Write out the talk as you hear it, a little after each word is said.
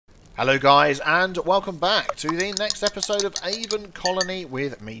Hello guys, and welcome back to the next episode of Aven Colony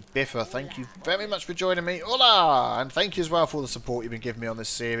with me, Biffa. Thank you very much for joining me. Hola! And thank you as well for all the support you've been giving me on this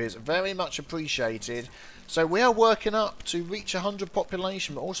series. Very much appreciated. So we are working up to reach 100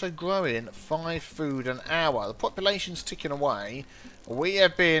 population, but also growing 5 food an hour. The population's ticking away. We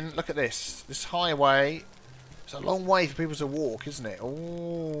have been, look at this highway. It's a long way for people to walk, isn't it?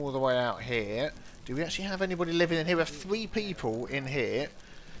 All the way out here. Do we actually have anybody living in here? We have 3 people in here.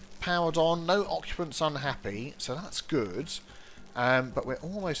 Powered on, no occupants unhappy, so that's good. But we're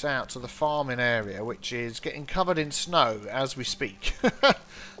almost out to the farming area, which is getting covered in snow as we speak.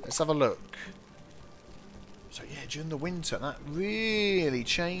 Let's have a look. So yeah, during the winter, that really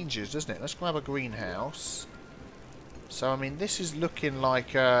changes, doesn't it? Let's grab a greenhouse. So, I mean, this is looking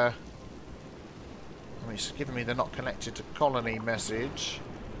like... I mean, it's giving me the not connected to colony message.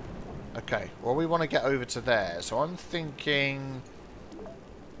 Okay, well, we want to get over to there. So I'm thinking...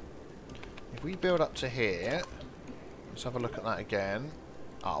 if we build up to here, let's have a look at that again.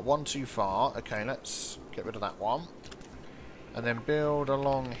 Ah, one too far. Okay, let's get rid of that one. And then build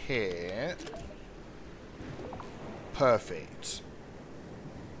along here. Perfect.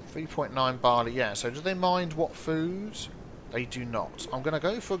 3.9 barley, yeah. So do they mind what food? They do not. I'm going to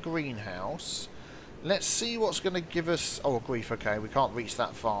go for a greenhouse. Let's see what's going to give us... oh, grief, okay. We can't reach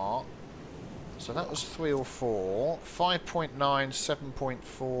that far. So that was 3 or 4. 5.9,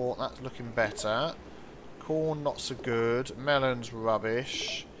 7.4. That's looking better. Corn, not so good. Melons,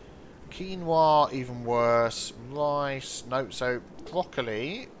 rubbish. Quinoa, even worse. Rice, no. So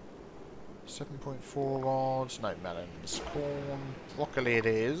broccoli, 7.4 odds. No, melons. Corn, broccoli it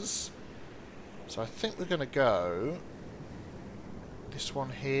is. So I think we're going to go this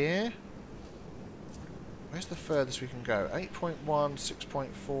one here. Where's the furthest we can go? 8.1, 6.4,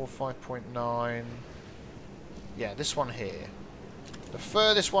 5.9. Yeah, this one here. The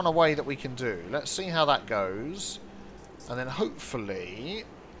furthest one away that we can do. Let's see how that goes. And then hopefully...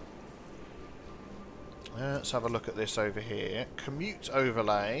 let's have a look at this over here. Commute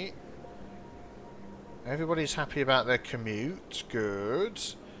overlay. Everybody's happy about their commute. Good.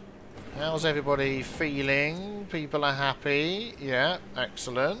 How's everybody feeling? People are happy. Yeah,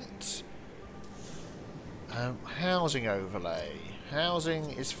 excellent. Housing overlay.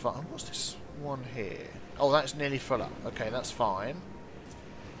 Housing is fine. What's this one here? Oh, that's nearly full up. Okay, that's fine.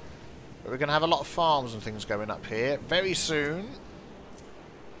 But we're going to have a lot of farms and things going up here very soon.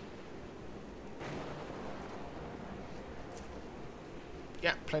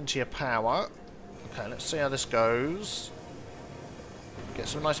 Yeah, plenty of power. Okay, let's see how this goes. Get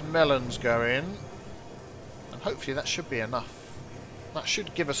some nice melons going. And hopefully that should be enough. That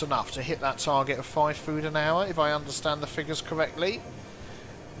should give us enough to hit that target of 5 food an hour, if I understand the figures correctly.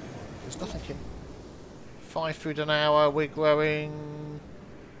 There's nothing in... 5 food an hour, we're growing...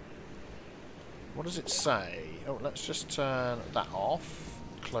 what does it say? Oh, let's just turn that off.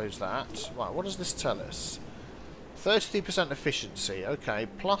 Close that. Right, what does this tell us? 33% efficiency. Okay,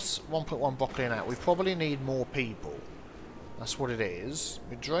 plus 1.1 broccoli an hour. We probably need more people. That's what it is.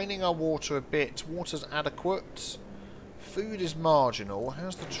 We're draining our water a bit. Water's adequate. Food is marginal.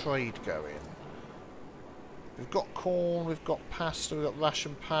 How's the trade going? We've got corn, we've got pasta, we've got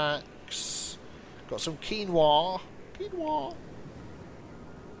ration packs. Got some quinoa. Quinoa.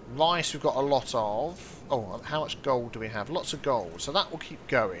 Rice we've got a lot of. Oh, how much gold do we have? Lots of gold. So that will keep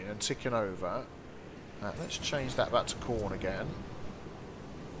going and ticking over. Let's change that back to corn again.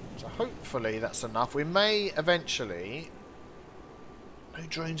 So hopefully that's enough. We may eventually... no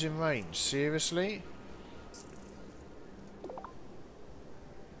drones in range. Seriously?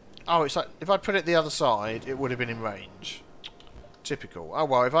 Oh, it's like, if I put it the other side, it would have been in range. Typical. Oh,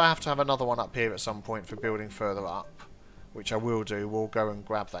 well, if I have to have another one up here at some point for building further up, which I will do, we'll go and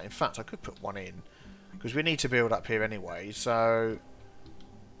grab that. In fact, I could put one in, because we need to build up here anyway, so...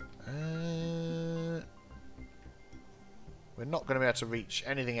 we're not going to be able to reach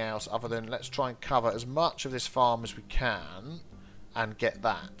anything else other than let's try and cover as much of this farm as we can and get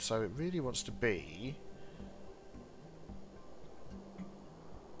that. So it really wants to be...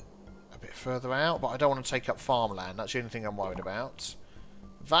 bit further out, but I don't want to take up farmland. That's the only thing I'm worried about.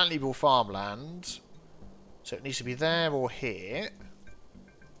 Valuable farmland. So it needs to be there or here.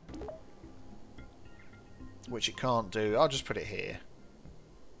 Which it can't do. I'll just put it here.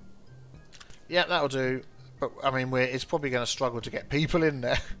 Yeah, that'll do. But, I mean, it's probably going to struggle to get people in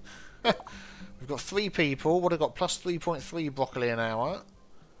there. We've got 3 people. What have I got? Plus 3.3 broccoli an hour.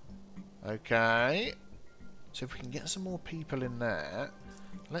 Okay. So if we can get some more people in there...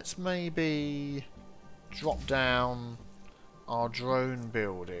 let's maybe drop down our drone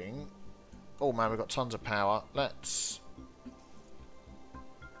building. Oh man, we've got tons of power. Let's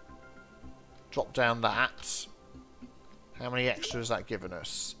Drop down that. How many extra has that given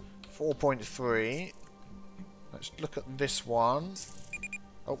us? 4.3. Let's look at this one.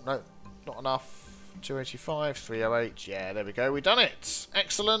 Oh, no. Not enough. 285, 308. Yeah, there we go. We've done it.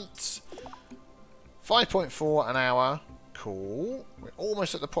 Excellent. 5.4 an hour. Cool. We're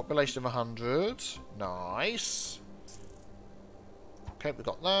almost at the population of 100. Nice. Okay, we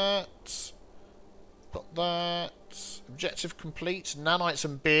got that. Got that. Objective complete. Nanites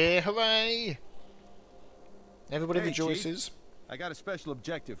and beer. Hooray! Everybody rejoices. Chief, I got a special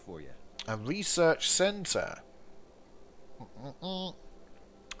objective for you. A research centre.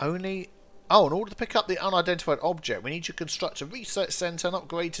 Only... Oh, in order to pick up the unidentified object, we need to construct a research centre and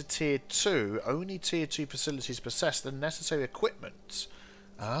upgrade to Tier 2. Only Tier 2 facilities possess the necessary equipment.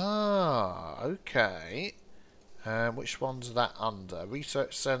 Ah, okay. Which one's that under?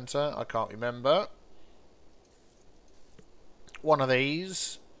 Research centre, I can't remember. One of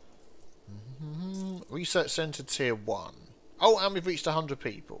these. Research centre Tier 1. Oh, and we've reached 100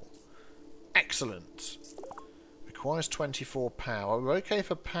 people. Excellent. Requires 24 power. We're okay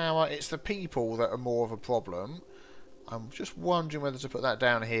for power. It's the people that are more of a problem. I'm just wondering whether to put that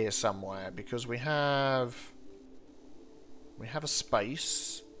down here somewhere, because we have a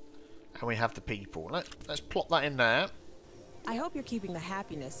space and we have the people. Let's plot that in there. I hope you're keeping the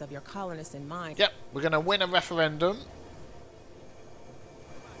happiness of your colonists in mind. Yep, we're going to win a referendum.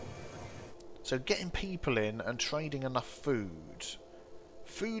 So getting people in and trading enough food.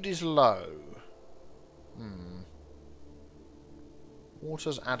 Food is low.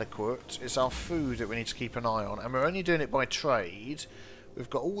 Water's adequate. It's our food that we need to keep an eye on. And we're only doing it by trade. We've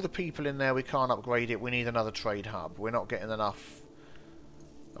got all the people in there. We can't upgrade it. We need another trade hub. We're not getting enough.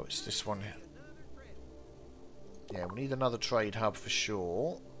 Oh, it's this one here. Yeah, we need another trade hub for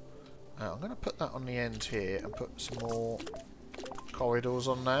sure. I'm going to put that on the end here and put some more corridors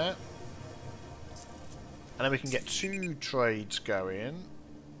on there. And then we can get 2 trades going.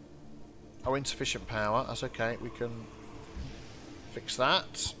 Oh, insufficient power. That's okay. We can fix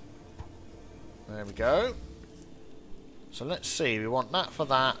that. There we go. So let's see. We want that for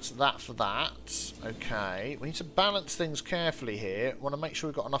that, that for that. Okay. We need to balance things carefully here. We want to make sure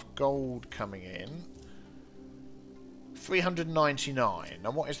we've got enough gold coming in. 399.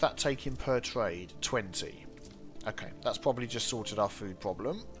 And what is that taking per trade? 20. Okay. That's probably just sorted our food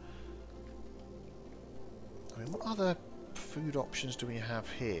problem. I mean, what other food options do we have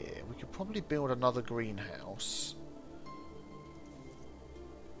here? We could probably build another greenhouse.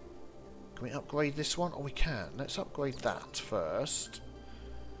 Can we upgrade this one? Oh, we can. Let's upgrade that first.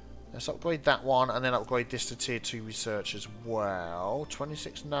 Let's upgrade that one and then upgrade this to Tier 2 research as well.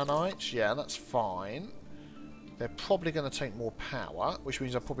 26 nanites. Yeah, that's fine. They're probably going to take more power, which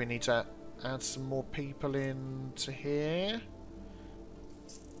means I probably need to add some more people into here.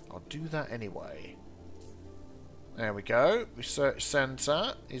 I'll do that anyway. There we go. Research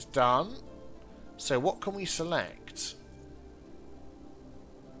centre is done. So what can we select?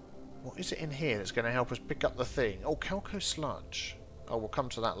 What is it in here that's going to help us pick up the thing? Oh, Calco Sludge. Oh, we'll come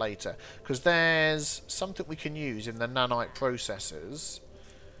to that later. Because there's something we can use in the nanite processors.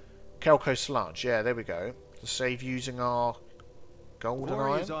 Calco Sludge. Yeah, there we go. To save using our golden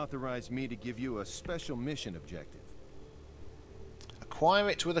iron. Has authorized me to give you a special mission objective. Acquire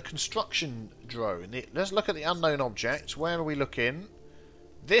it with a construction drone. Let's look at the unknown object. Where are we looking?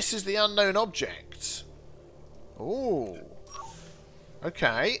 This is the unknown object. Ooh.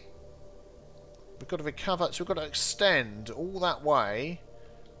 Okay. We've got to recover. So we've got to extend all that way.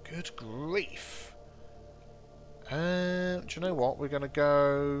 Good grief. Do you know what? We're going to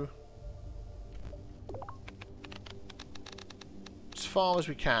go as far as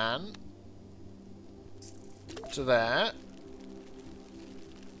we can to there.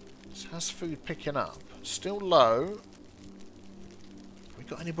 How's food picking up? Still low. Have we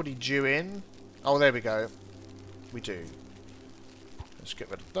got anybody due in? Oh, there we go. We do. Let's get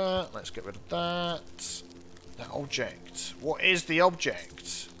rid of that. Let's get rid of that. That object. What is the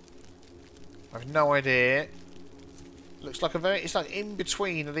object? I have no idea. Looks like a very... It's like in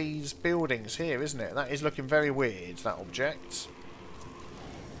between these buildings here, isn't it? That is looking very weird, that object.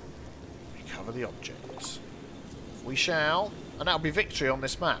 Recover the object. We shall... And that'll be victory on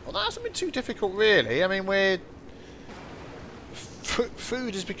this map. Well, that hasn't been too difficult, really. I mean,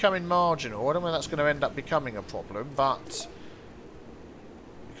 food is becoming marginal. I don't know whether that's going to end up becoming a problem, but...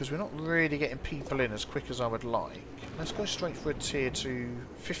 Because we're not really getting people in as quick as I would like. Let's go straight for a Tier 2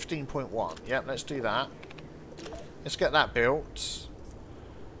 15.1. Yep, let's do that. Let's get that built.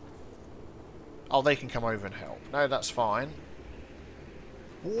 Oh, they can come over and help. No, that's fine.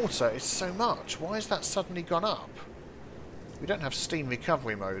 Water is so much. Why has that suddenly gone up? We don't have steam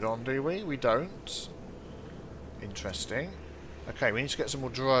recovery mode on, do we? We don't. Interesting. Okay, we need to get some more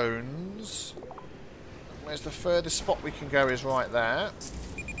drones. Where's the furthest spot we can go is right there.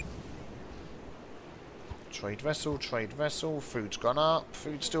 Trade vessel, trade vessel. Food's gone up.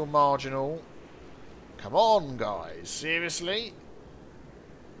 Food's still marginal. Come on, guys. Seriously?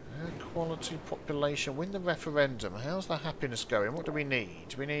 Air quality, population. Win the referendum. How's the happiness going? What do we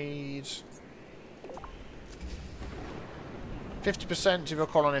need? We need 50% of your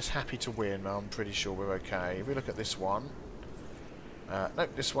colonists happy to win. I'm pretty sure we're okay. If we look at this one.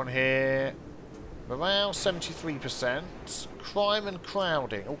 Nope, this one here. Morale, 73%. Crime and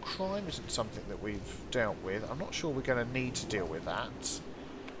crowding. Oh, crime isn't something that we've dealt with. I'm not sure we're going to need to deal with that.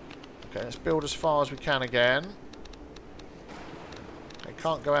 Okay, let's build as far as we can again. Okay,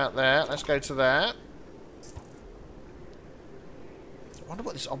 can't go out there. Let's go to there. I wonder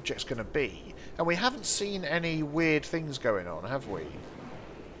what this object's going to be. And we haven't seen any weird things going on, have we?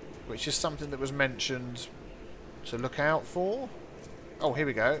 Which is something that was mentioned to look out for. Oh, here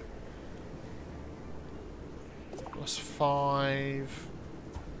we go. +5.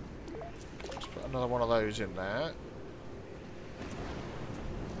 Let's put another one of those in there.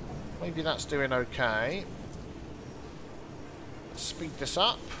 Maybe that's doing okay. Let's speed this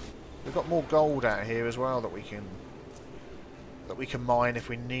up. We've got more gold out here as well that we can mine if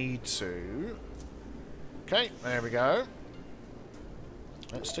we need to. Okay, there we go.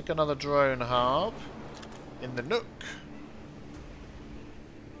 Let's stick another drone hub in the nook.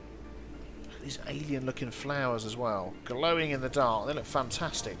 These alien looking flowers as well. Glowing in the dark. They look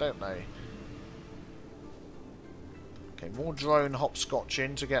fantastic, don't they? Okay, more drone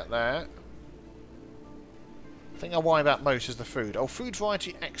hopscotching to get there. The thing I worry about most is the food. Oh, food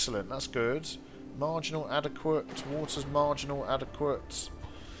variety, excellent. That's good. Marginal adequate. Water's marginal adequate.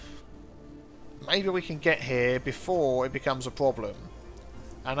 Maybe we can get here before it becomes a problem.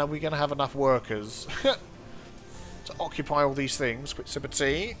 And are we going to have enough workers to occupy all these things? Quick sip of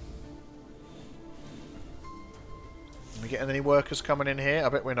tea. Are we getting any workers coming in here? I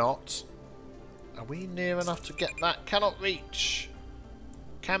bet we're not. Are we near enough to get that? Cannot reach.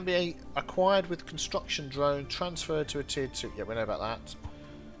 Can be acquired with construction drone. Transferred to a tier 2. Yeah, we know about that.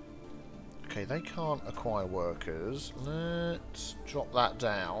 Okay, they can't acquire workers. Let's drop that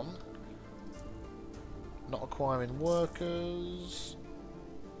down. Not acquiring workers.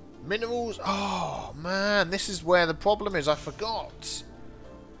 Minerals. Oh, man. This is where the problem is. I forgot.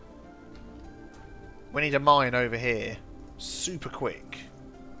 We need a mine over here. Super quick.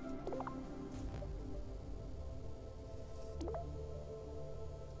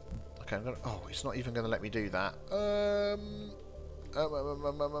 Okay, I'm gonna... Oh, it's not even going to let me do that.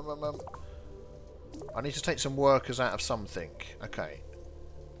 I need to take some workers out of something. Okay.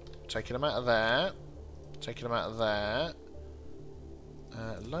 Taking them out of there. Taking them out of there.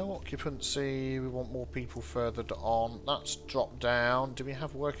 Low occupancy. We want more people further on. That's dropped down. Do we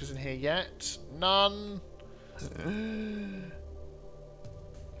have workers in here yet? None.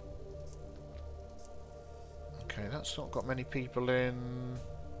 Okay, that's not got many people in.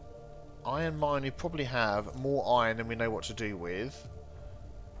 Iron mine, we probably have more iron than we know what to do with.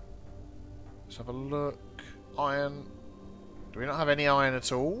 Let's have a look. Iron. Do we not have any iron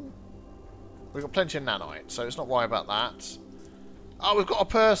at all? We've got plenty of nanite, so let's not worry about that. Oh, we've got a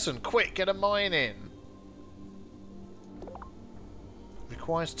person! Quick, get a mine in!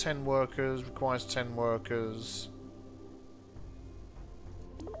 Requires 10 workers, requires 10 workers.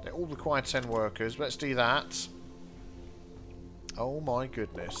 They all require 10 workers. Let's do that. Oh my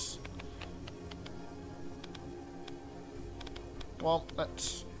goodness. Come on,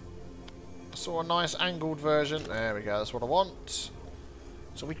 let's... I saw a nice angled version. There we go, that's what I want.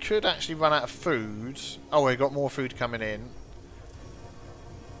 So we could actually run out of food. Oh, we've got more food coming in.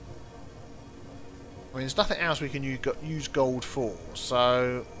 I mean, there's nothing else we can use gold for,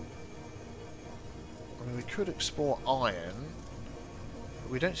 so... I mean, we could export iron,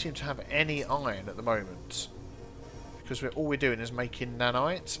 but we don't seem to have any iron at the moment. Because all we're doing is making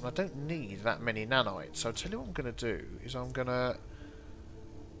nanites, and I don't need that many nanites. So I'll tell you what I'm going to do, is I'm going to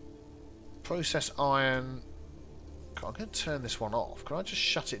process iron... I'm going to turn this one off. Can I just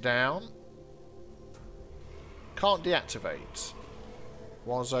shut it down? Can't deactivate.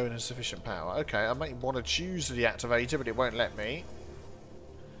 While zone has sufficient power. Okay, I might want to choose the deactivator, but it won't let me.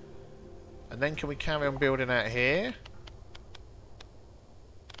 And then can we carry on building out here?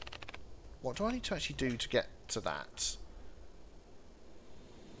 What do I need to actually do to get to that?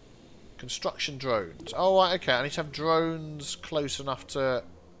 Construction drones. Oh, right, okay. I need to have drones close enough to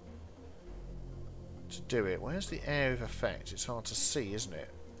do it. Where's the area of effect? It's hard to see, isn't it?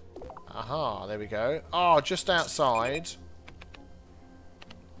 Aha, there we go. Oh, just outside.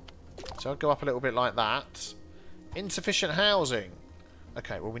 So I'll go up a little bit like that. Insufficient housing.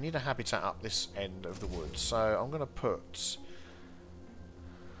 Okay, well we need a habitat up this end of the woods. So I'm going to put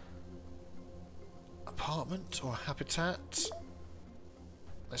apartment or habitat.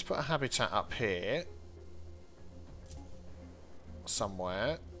 Let's put a habitat up here.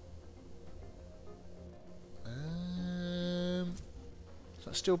 Somewhere. Is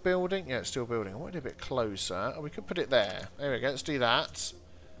that still building? Yeah, it's still building. I want it a bit closer. Oh, we could put it there. There we go. Let's do that.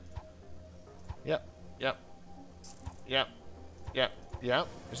 Yep. Yep. Yep. Yep. Yep.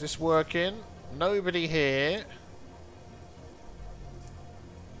 Is this working? Nobody here.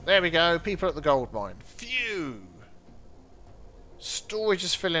 There we go. People at the gold mine. Phew! Storage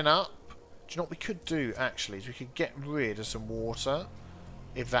is filling up. Do you know what we could do, actually? Is we could get rid of some water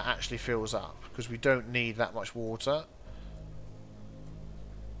if that actually fills up. Because we don't need that much water.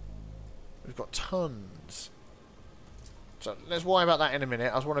 We've got tons. So let's worry about that in a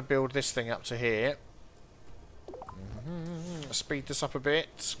minute. I just want to build this thing up to here. Speed this up a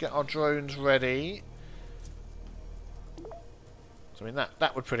bit. Get our drones ready. So I mean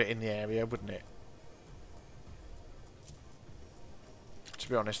that would put it in the area, wouldn't it? To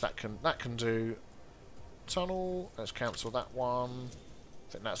be honest, that can do tunnel. Let's cancel that one.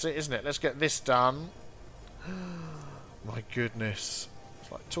 I think that's it, isn't it? Let's get this done. My goodness.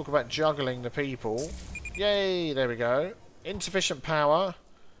 It's like, talk about juggling the people. Yay, there we go. Insufficient power.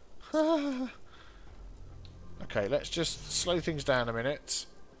 Okay, let's just slow things down a minute.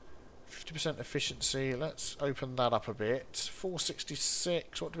 50% efficiency. Let's open that up a bit.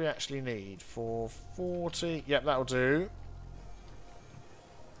 466. What do we actually need? 440. Yep, that'll do.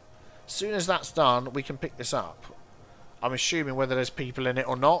 As soon as that's done, we can pick this up. I'm assuming whether there's people in it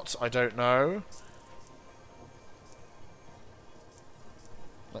or not. I don't know.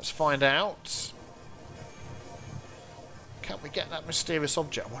 Let's find out. Can we get that mysterious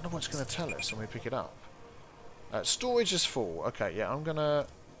object? I wonder what it's going to tell us when we pick it up. Storage is full. Okay, yeah, I'm going to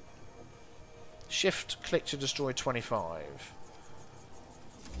shift click to destroy 25.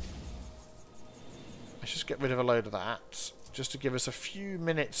 Let's just get rid of a load of that. Just to give us a few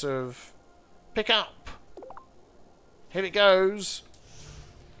minutes of pick up. Here it goes.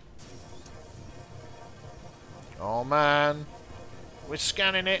 Oh man. We're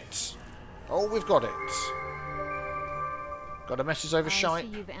scanning it. Oh, we've got it. Got a message over shite. I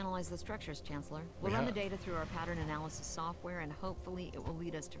see you've analyzed the structures, Chancellor. We'll run the data through our pattern analysis software, and hopefully it will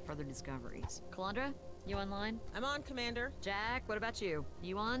lead us to further discoveries. Calandra, you online? I'm on, Commander. Jack, what about you?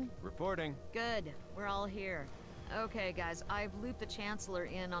 You on? Reporting. Good. We're all here. Okay, guys, I've looped the Chancellor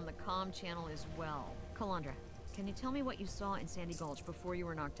in on the comm channel as well. Calandra, can you tell me what you saw in Sandy Gulch before you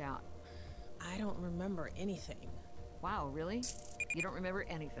were knocked out? I don't remember anything. Wow, really? You don't remember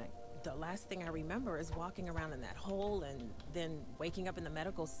anything? The last thing I remember is walking around in that hole and then waking up in the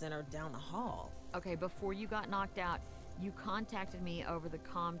medical center down the hall. Okay, before you got knocked out, you contacted me over the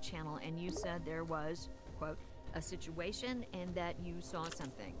comm channel and you said there was, quote, a situation and that you saw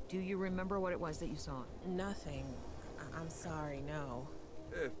something. Do you remember what it was that you saw? Nothing. I'm sorry, no.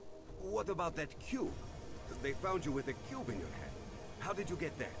 What about that cube? They found you with a cube in your hand. How did you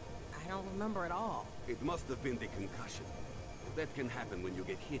get that? I don't remember at all. It must have been the concussion. That can happen when you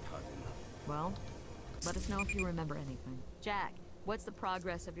get hit hard enough. Well, let us know if you remember anything. Jack, what's the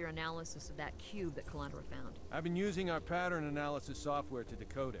progress of your analysis of that cube that Calandra found? I've been using our pattern analysis software to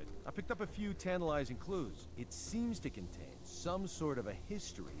decode it. I picked up a few tantalizing clues. It seems to contain some sort of a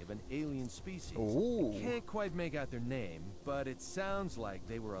history of an alien species. Ooh. Can't quite make out their name, but it sounds like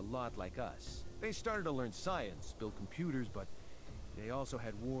they were a lot like us. They started to learn science, build computers, but they also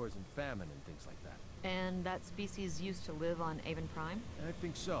had wars and famine and things like that. And that species used to live on Aven Prime? I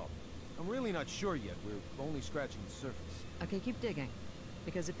think so. I'm really not sure yet. We're only scratching the surface. Okay, keep digging.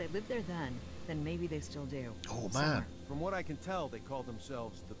 Because if they lived there then maybe they still do. Oh man. Somewhere. From what I can tell, they call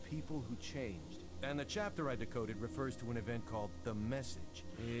themselves the people who changed. And the chapter I decoded refers to an event called The Message.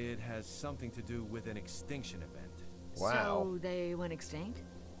 It has something to do with an extinction event. Wow. So they went extinct?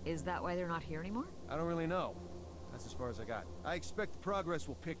 Is that why they're not here anymore? I don't really know. That's as far as I got. I expect progress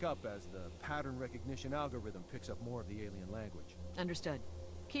will pick up as the pattern recognition algorithm picks up more of the alien language. Understood.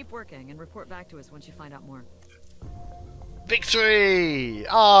 Keep working and report back to us once you find out more. Victory!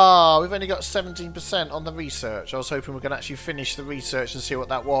 Ah, we've only got 17% on the research. I was hoping we could actually finish the research and see what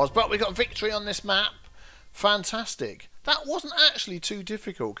that was, but we got victory on this map. Fantastic. That wasn't actually too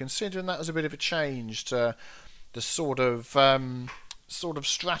difficult, considering that was a bit of a change to the sort of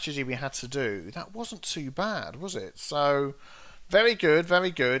strategy we had to do. That wasn't too bad, was it? So, very good,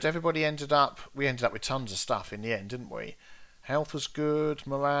 very good. We ended up with tons of stuff in the end, didn't we? Health was good,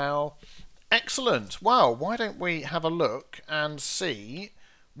 morale. Excellent. Well, why don't we have a look and see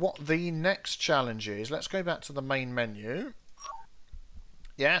what the next challenge is. Let's go back to the main menu.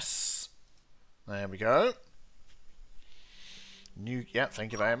 Yes. There we go. New, yeah,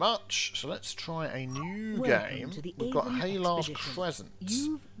 thank you very much. So let's try a new game. We've got Halar's Crescent.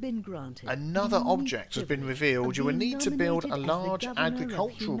 You've been granted Another object has been revealed. You will need to build a large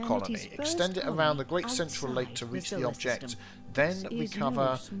agricultural colony. Extend it around the Great Central Lake to reach the object, then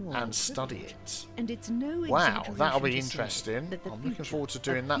recover and study it. Wow, that'll be interesting. I'm looking forward to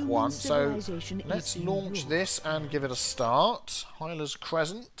doing that one. So let's launch this and give it a start. Halar's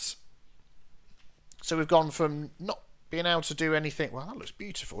Crescent. So we've gone from not being able to do anything, well, that looks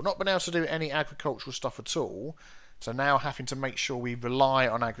beautiful, not being able to do any agricultural stuff at all, so now having to make sure we rely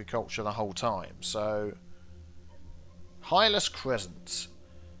on agriculture the whole time. So Halar's Crescent,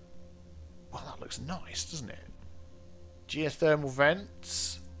 well, that looks nice, doesn't it? Geothermal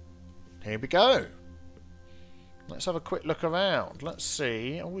vents, here we go. Let's have a quick look around. Let's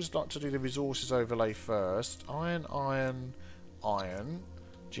see, I always like to do the resources overlay first. Iron, iron, iron.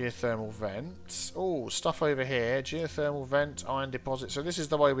 Geothermal vent. Oh, stuff over here. Geothermal vent, iron deposit. So this is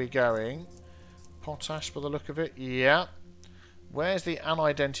the way we're going. Potash by the look of it. Yeah. Where's the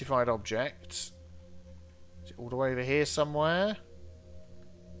unidentified object? Is it all the way over here somewhere?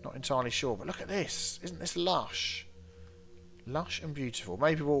 Not entirely sure. But look at this. Isn't this lush? Lush and beautiful.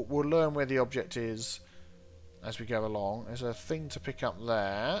 Maybe we'll learn where the object is as we go along. There's a thing to pick up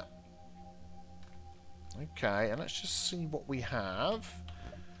there. Okay, and let's just see what we have.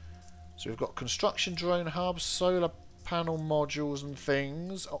 So we've got construction drone hubs, solar panel modules and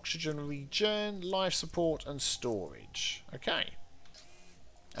things, oxygen regen, life support and storage. Okay.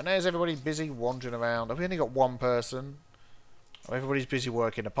 And there's everybody busy wandering around. Have we only got one person? Oh, everybody's busy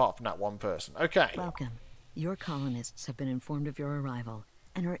working apart from that one person. Okay. Welcome. Your colonists have been informed of your arrival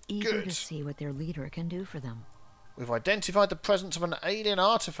and are eager to see what their leader can do for them. We've identified the presence of an alien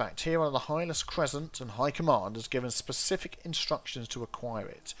artifact here on the Halar's Crescent, and High Command has given specific instructions to acquire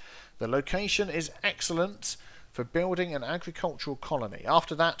it. The location is excellent for building an agricultural colony.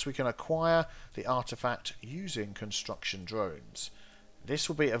 After that, we can acquire the artifact using construction drones. This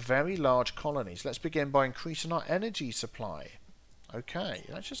will be a very large colony. So let's begin by increasing our energy supply. Okay,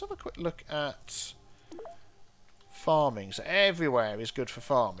 let's just have a quick look at farming. So everywhere is good for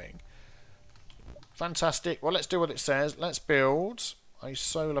farming. Fantastic. Well, let's do what it says. Let's build a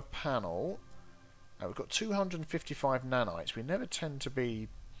solar panel. We've got 255 nanites. We never tend to be...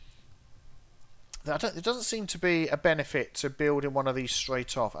 It doesn't seem to be a benefit to building one of these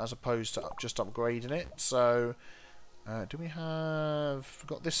straight off as opposed to just upgrading it. So, do we have... We've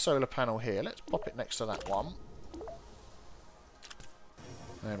got this solar panel here. Let's pop it next to that one.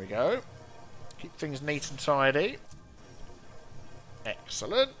 There we go. Keep things neat and tidy.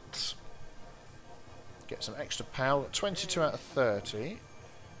 Excellent. Get some extra power. 22 out of 30.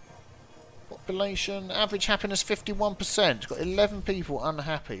 Population, average happiness 51%. Got 11 people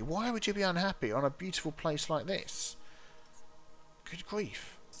unhappy. Why would you be unhappy on a beautiful place like this? Good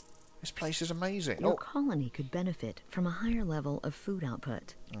grief. This place is amazing. Your colony could benefit from a higher level of food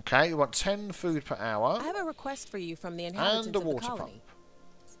output. Okay, we want 10 food per hour. I have a request for you from the inhabitants and a of the water colony.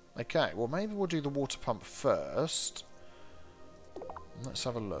 pump. Okay, well maybe we'll do the water pump first. Let's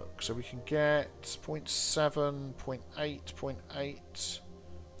have a look. So we can get 0.7, 0.8, 0.8.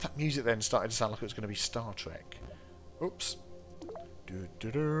 That music then started to sound like it was going to be Star Trek. Oops.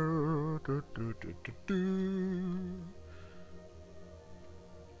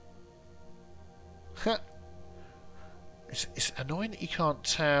 It's annoying that you can't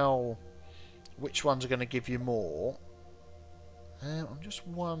tell which ones are going to give you more. I'm just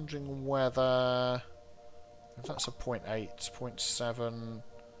wondering whether... If that's a 0.8, 0.7...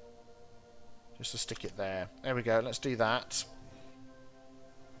 Just to stick it there. There we go, let's do that.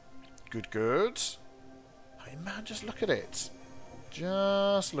 Good, good. I mean, man, just look at it.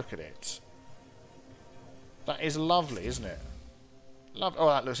 Just look at it. That is lovely, isn't it? Oh,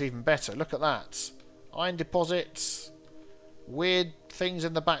 that looks even better. Look at that. Iron deposits. Weird things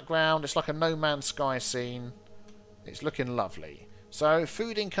in the background. It's like a No Man's Sky scene. It's looking lovely. So,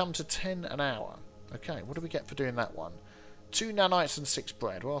 food income to 10 an hour. Okay, what do we get for doing that one? 2 nanites and 6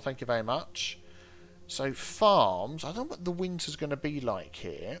 bread. Well, thank you very much. So, farms. I don't know what the winter's going to be like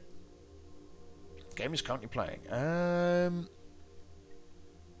here. Game is currently playing.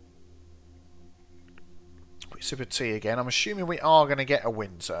 Quick sip of tea again. I'm assuming we are going to get a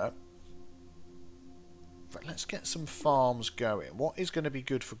winter. But let's get some farms going. What is going to be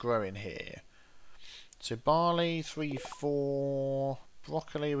good for growing here? So barley, 3, 4.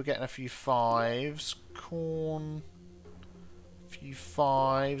 Broccoli, we're getting a few 5s. Corn, a few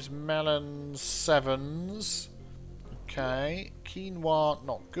 5s. Melons, 7s. Okay. Quinoa,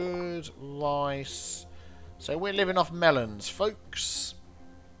 not good. Rice. So we're living off melons, folks.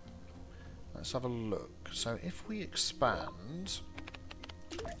 Let's have a look. So if we expand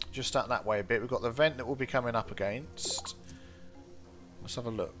just out that way a bit, we've got the vent that we'll be coming up against. Let's have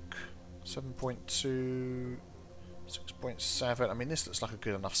a look. 7.2, 6.7. I mean, this looks like a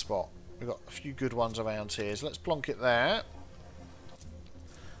good enough spot. We've got a few good ones around here, so let's plonk it there.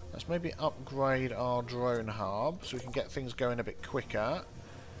 Let's maybe upgrade our drone hub so we can get things going a bit quicker.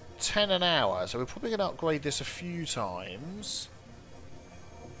 10 an hour, so we're probably going to upgrade this a few times.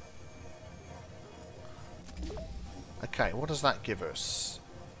 Okay, what does that give us?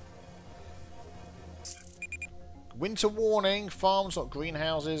 Winter warning, farms, not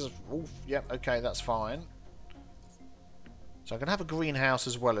greenhouses. Oof, yep, okay, that's fine. So I can have a greenhouse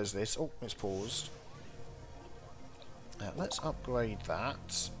as well as this. Oh, it's paused. Now, let's upgrade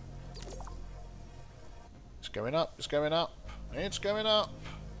that. It's going up, it's going up, it's going up.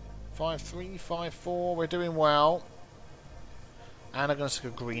 5.3, 5.4, we're doing well. And I'm going to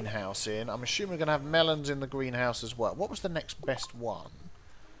stick a greenhouse in. I'm assuming we're going to have melons in the greenhouse as well. What was the next best one?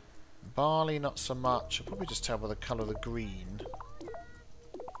 Barley, not so much. I'll probably just tell by the colour of the green.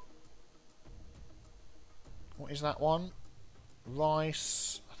 What is that one?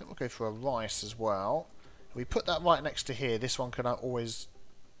 Rice. I think we'll go for a rice as well. If we put that right next to here, this one can always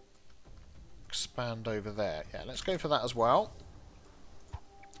expand over there. Yeah, let's go for that as well.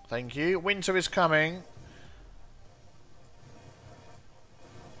 Thank you. Winter is coming.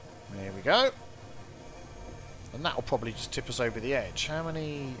 There we go. And that will probably just tip us over the edge. How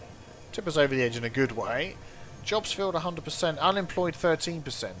many... Tip us over the edge in a good way. Jobs filled 100%. Unemployed 13%.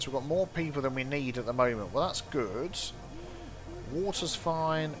 So we've got more people than we need at the moment. Well, that's good. Water's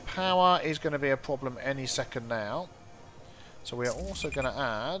fine. Power is going to be a problem any second now. So we are also going to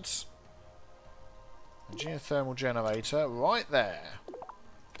add a geothermal generator right there.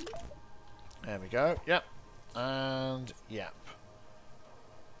 There we go. Yep. And yep.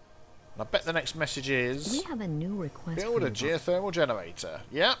 And I bet the next message is... We have a new request. Build a geothermal generator.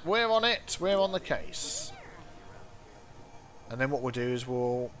 Yep, we're on it. We're on the case. And then what we'll do is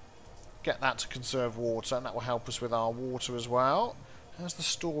we'll get that to conserve water, and that will help us with our water as well. How's the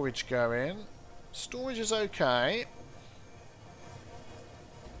storage going? Storage is okay.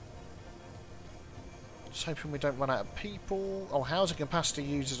 Just hoping we don't run out of people. Oh, housing capacity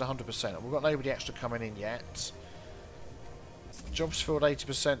used is 100%. We've got nobody extra coming in yet. Jobs filled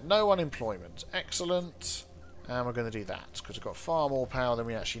 80%. No unemployment. Excellent. And we're going to do that because we've got far more power than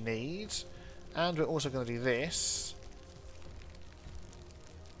we actually need. And we're also going to do this.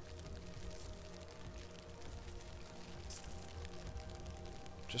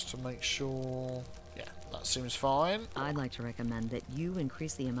 Just to make sure... Yeah, that seems fine. I'd like to recommend that you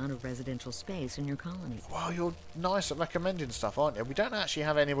increase the amount of residential space in your colony. Well, you're nice at recommending stuff, aren't you? We don't actually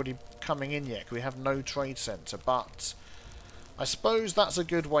have anybody coming in yet because we have no trade centre, but I suppose that's a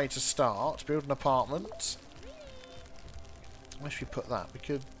good way to start. Build an apartment. Where should we put that? We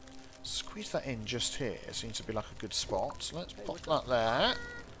could squeeze that in just here. Seems to be like a good spot. So let's pop that there.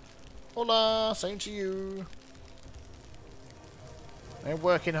 Hola, same to you. They're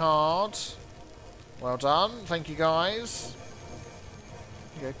working hard. Well done. Thank you, guys.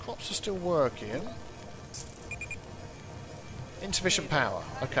 Okay, crops are still working. Insufficient power.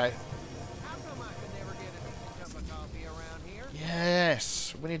 Okay.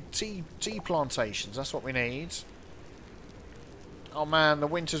 Yes. We need tea plantations. That's what we need. Oh, man. The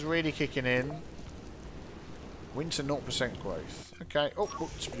winter's really kicking in. Winter 0% growth. Okay. Oh.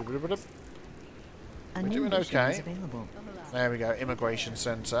 We're doing okay. There we go. Immigration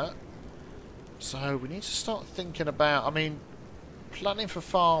centre. So we need to start thinking about, I mean, planning for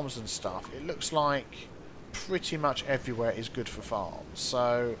farms and stuff. It looks like pretty much everywhere is good for farms.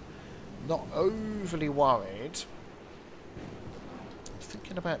 So not overly worried. I'm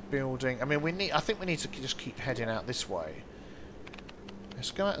thinking about building. I mean, I think we need to just keep heading out this way. Let's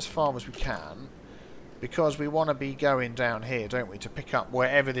go out as far as we can. Because we want to be going down here, don't we? To pick up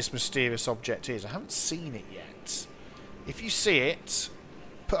wherever this mysterious object is. I haven't seen it yet. If you see it,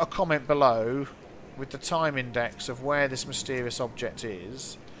 put a comment below with the time index of where this mysterious object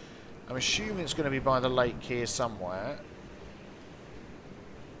is. I'm assuming it's going to be by the lake here somewhere.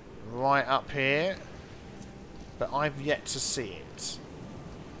 Right up here. But I've yet to see it.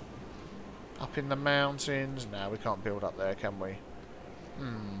 Up in the mountains. No, we can't build up there, can we?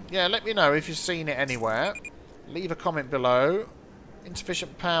 Yeah, let me know if you've seen it anywhere. Leave a comment below.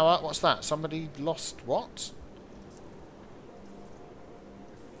 Insufficient power. What's that? Somebody lost what?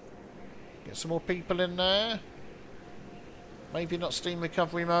 Get some more people in there. Maybe not steam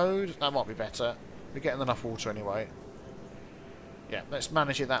recovery mode. That might be better. We're getting enough water anyway. Yeah, let's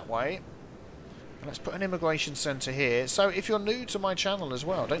manage it that way. And let's put an immigration centre here. So if you're new to my channel as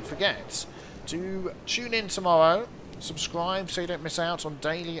well, don't forget to tune in tomorrow. Subscribe so you don't miss out on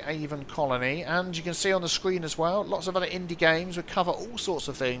daily Aven Colony. And you can see on the screen as well, lots of other indie games. We cover all sorts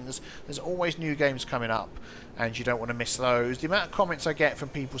of things. There's always new games coming up, and you don't want to miss those. The amount of comments I get from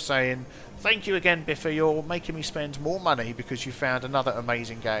people saying, thank you again, Biffa, you're making me spend more money because you found another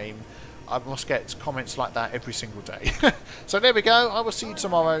amazing game. I must get comments like that every single day. So there we go. I will see you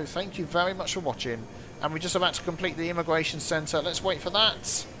tomorrow. Thank you very much for watching. And we're just about to complete the immigration centre. Let's wait for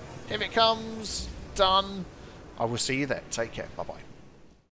that. Here it comes. Done. I will see you then. Take care. Bye-bye.